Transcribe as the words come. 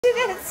Did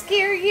that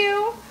scare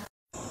you?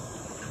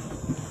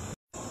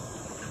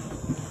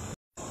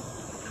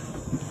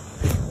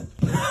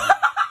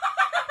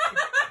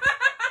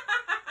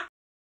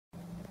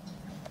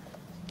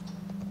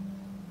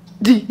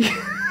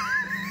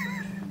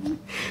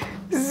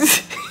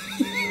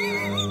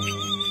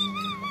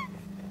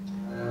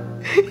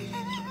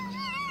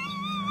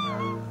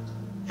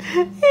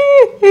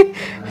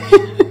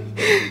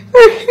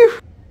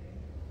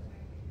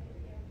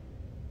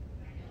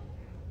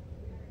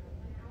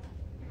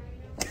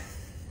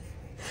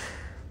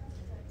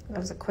 That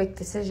was a quick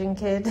decision,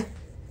 kid.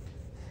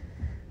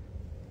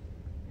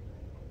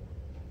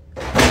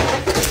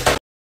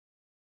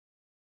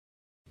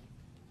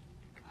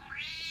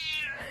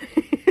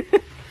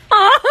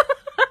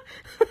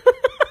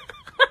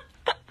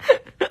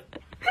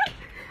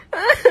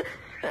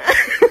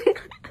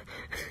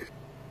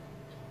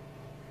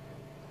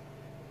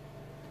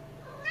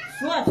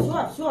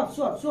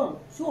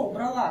 Все,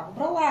 убрала,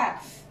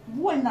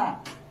 больно.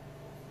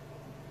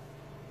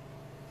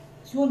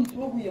 Все, не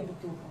трогай я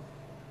бутылку.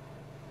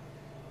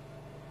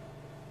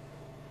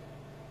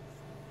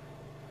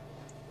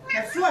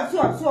 Все,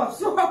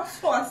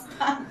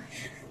 отстань.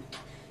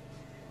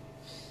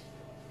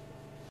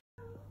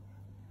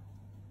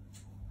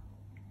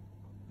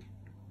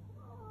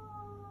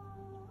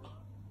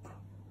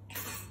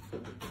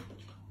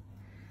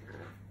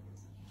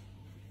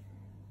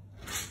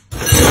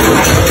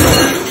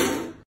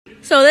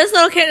 So this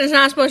little kitten is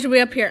not supposed to be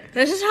up here.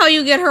 This is how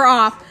you get her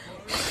off.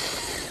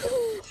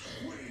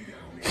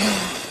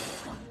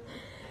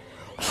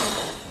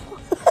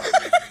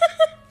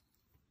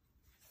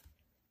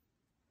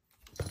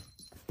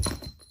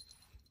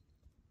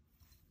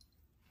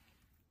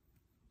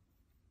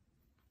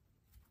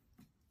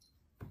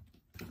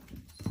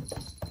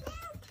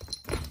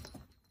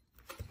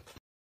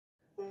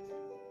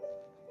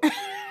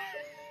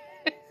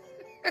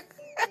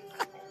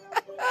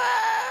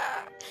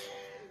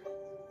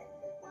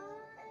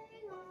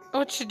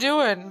 What you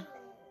doing?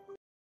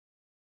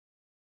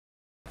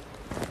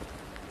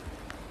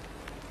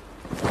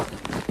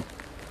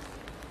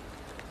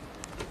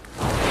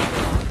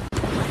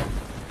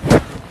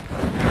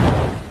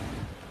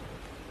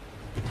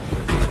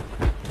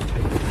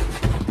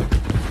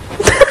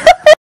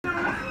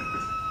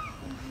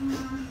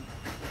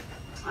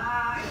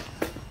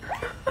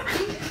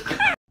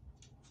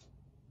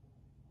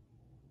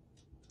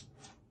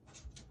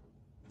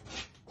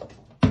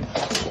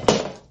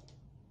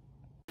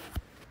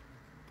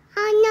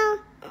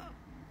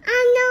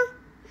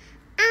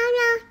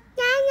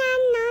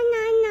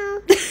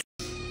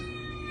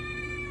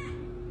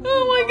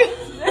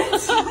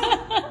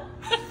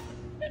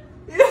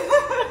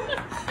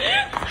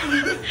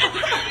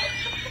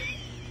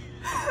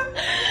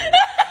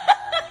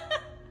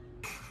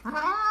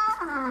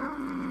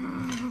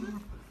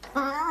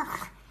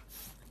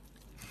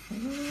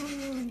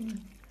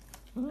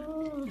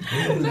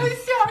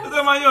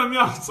 Это мое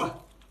мясо.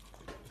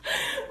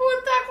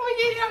 Вот так мы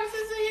деремся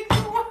за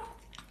еду.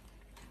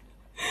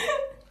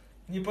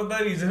 Не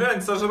подавись,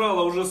 глянь,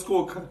 сожрала уже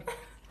сколько.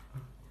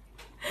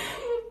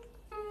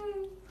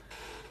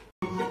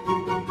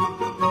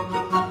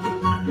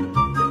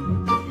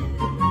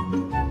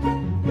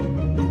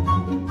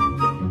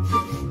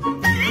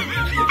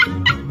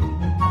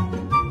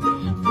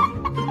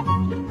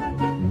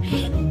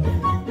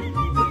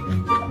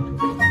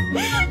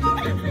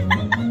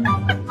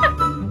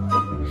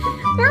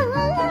 No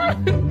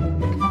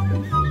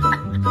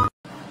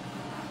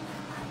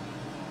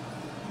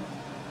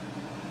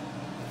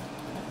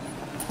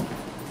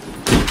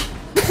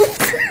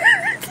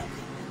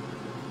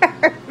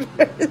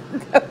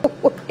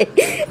way.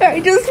 I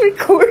just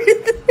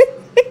recorded it.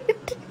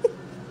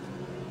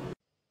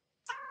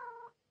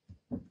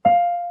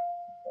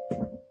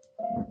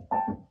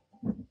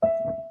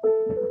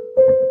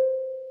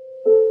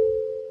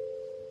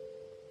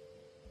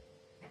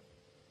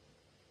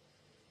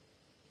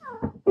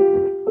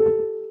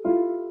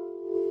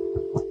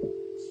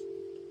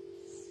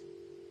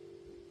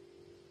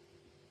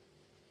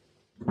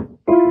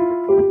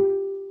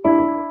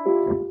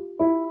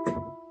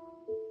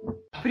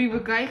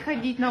 Привыкай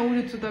ходить на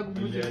улицу, так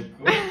будет.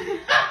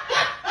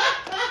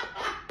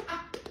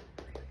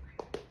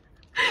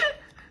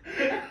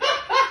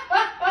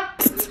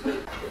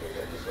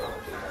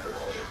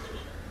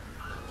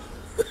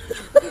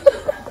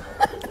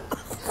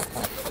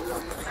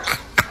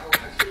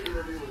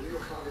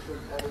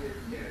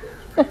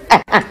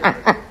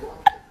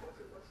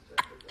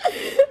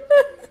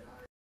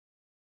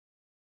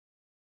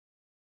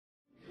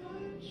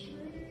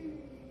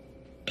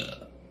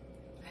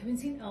 I haven't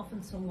seen Elf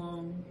in so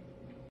long.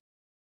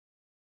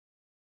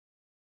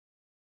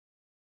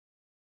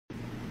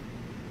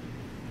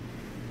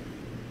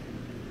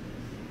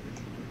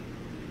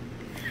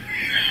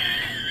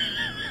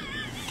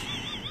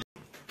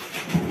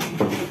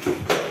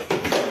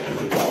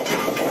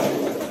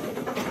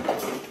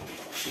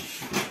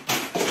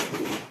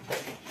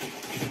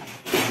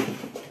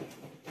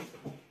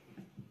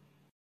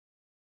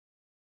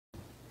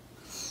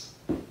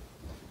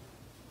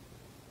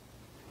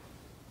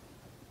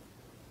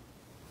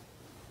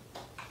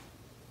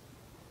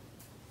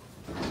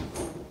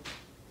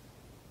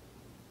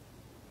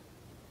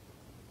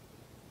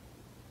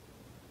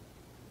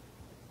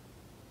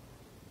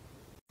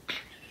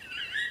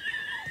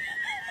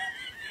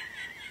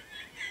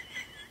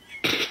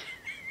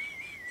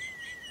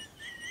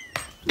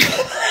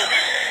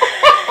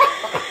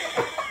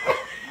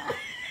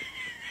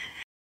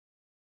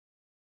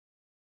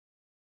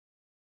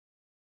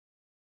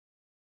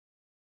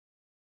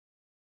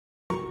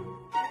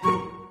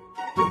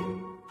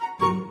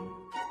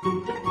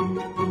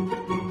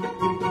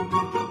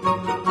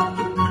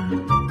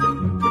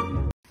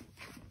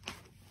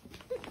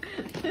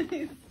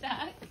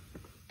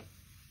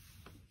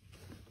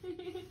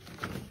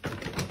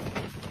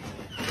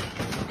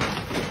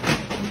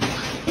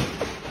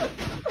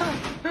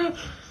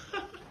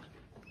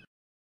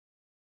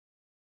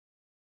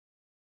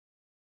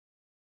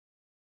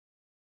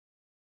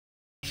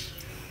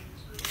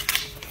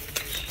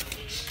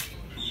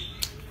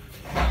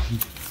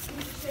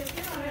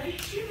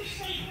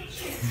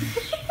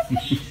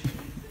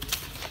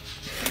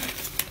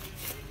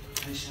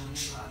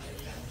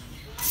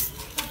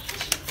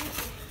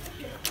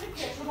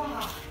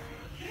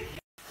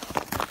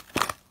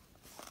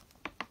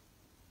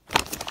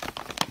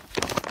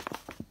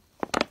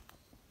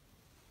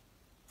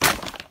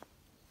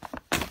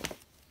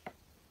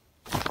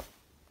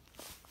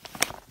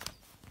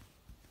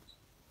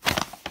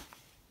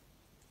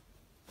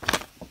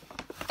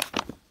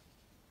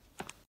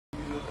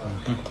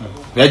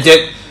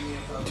 Глядите,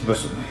 типа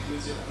что?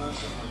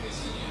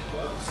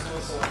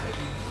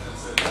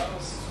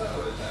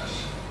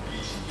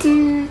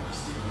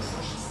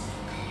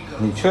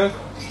 Ничего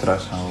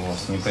страшного у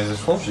вас не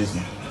произошло в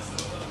жизни?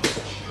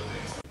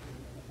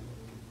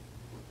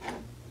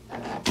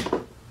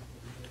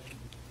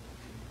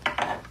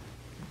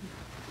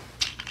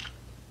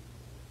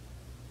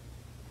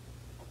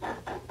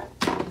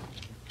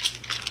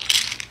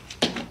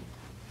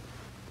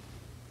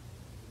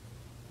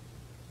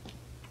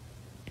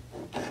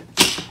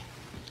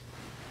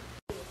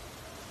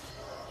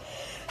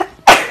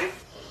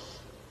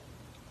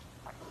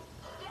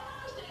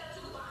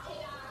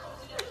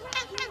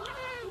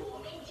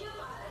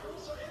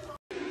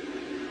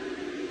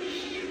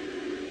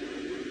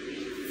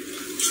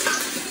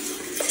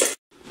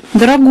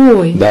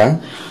 Дорогой, Да.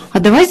 а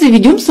давай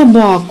заведем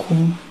собаку.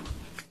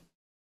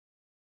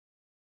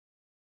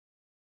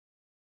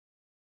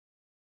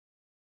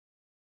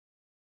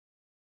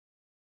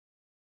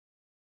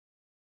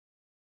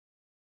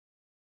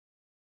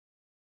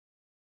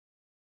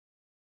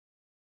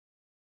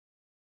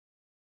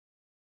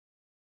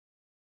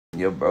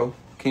 Yo, bro,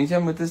 can you tell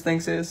me what this thing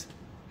says?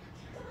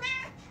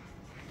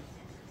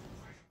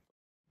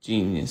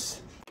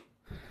 Genius.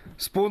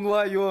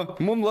 Спунлайо,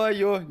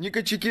 мунлайо,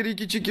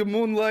 ника-чики-рики-чики,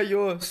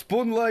 мунлайо,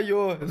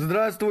 спунлайо,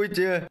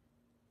 здравствуйте.